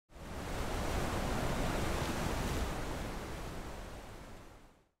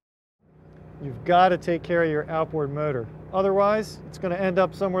you've got to take care of your outboard motor. Otherwise, it's going to end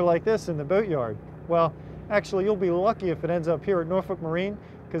up somewhere like this in the boatyard. Well, actually, you'll be lucky if it ends up here at Norfolk Marine,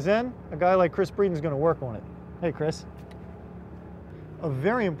 because then a guy like Chris Breeden is going to work on it. Hey, Chris. A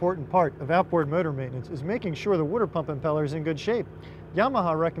very important part of outboard motor maintenance is making sure the water pump impeller is in good shape.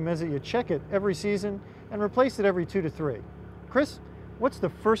 Yamaha recommends that you check it every season and replace it every 2 to 3. Chris, what's the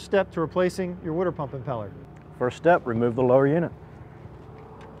first step to replacing your water pump impeller? First step, remove the lower unit.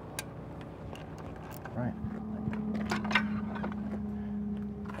 Right.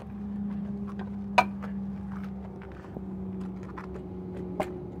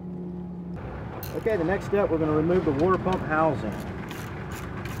 Okay, the next step, we're going to remove the water pump housing.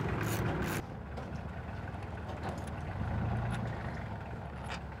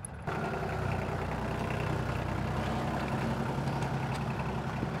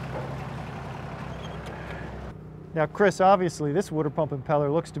 Now, Chris, obviously this water pump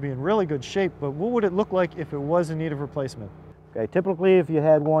impeller looks to be in really good shape, but what would it look like if it was in need of replacement? Okay, typically if you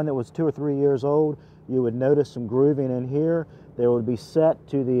had one that was 2 or 3 years old, you would notice some grooving in here. There would be set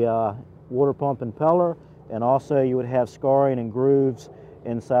to the water pump impeller, and also you would have scarring and grooves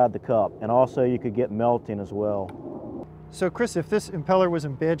inside the cup, and also you could get melting as well. So Chris, if this impeller was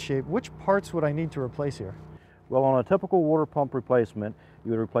in bad shape, which parts would I need to replace here? Well, on a typical water pump replacement,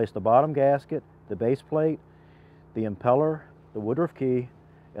 you would replace the bottom gasket, the base plate, the impeller, the woodruff key,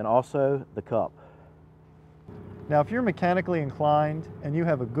 and also the cup. Now, if you're mechanically inclined and you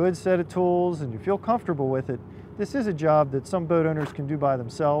have a good set of tools and you feel comfortable with it, this is a job that some boat owners can do by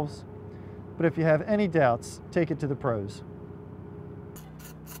themselves. But if you have any doubts, take it to the pros.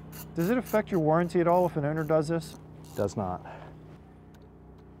 Does it affect your warranty at all if an owner does this? Does not.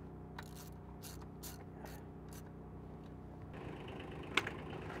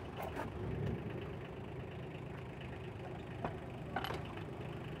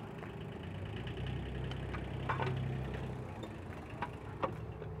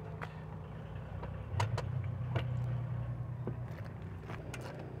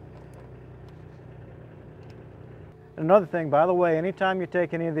 Another thing, by the way, anytime you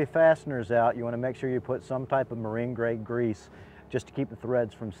take any of the fasteners out, you want to make sure you put some type of marine grade grease just to keep the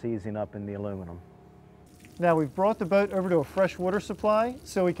threads from seizing up in the aluminum. Now, we've brought the boat over to a fresh water supply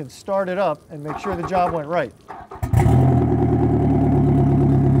so we can start it up and make sure the job went right.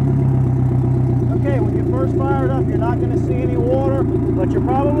 Okay, when you first fire it up, you're not going to see any water, but you're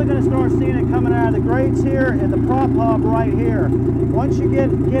probably going to start seeing it coming out of the grates here and the prop hub right here. Once you get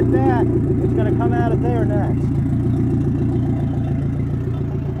that, it's going to come out of there next.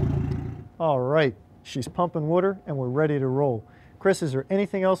 All right, she's pumping water and we're ready to roll. Chris, is there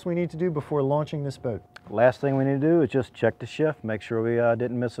anything else we need to do before launching this boat? Last thing we need to do is just check the shift, make sure we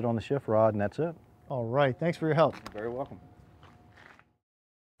didn't miss it on the shift rod, and that's it. All right, thanks for your help. You're very welcome.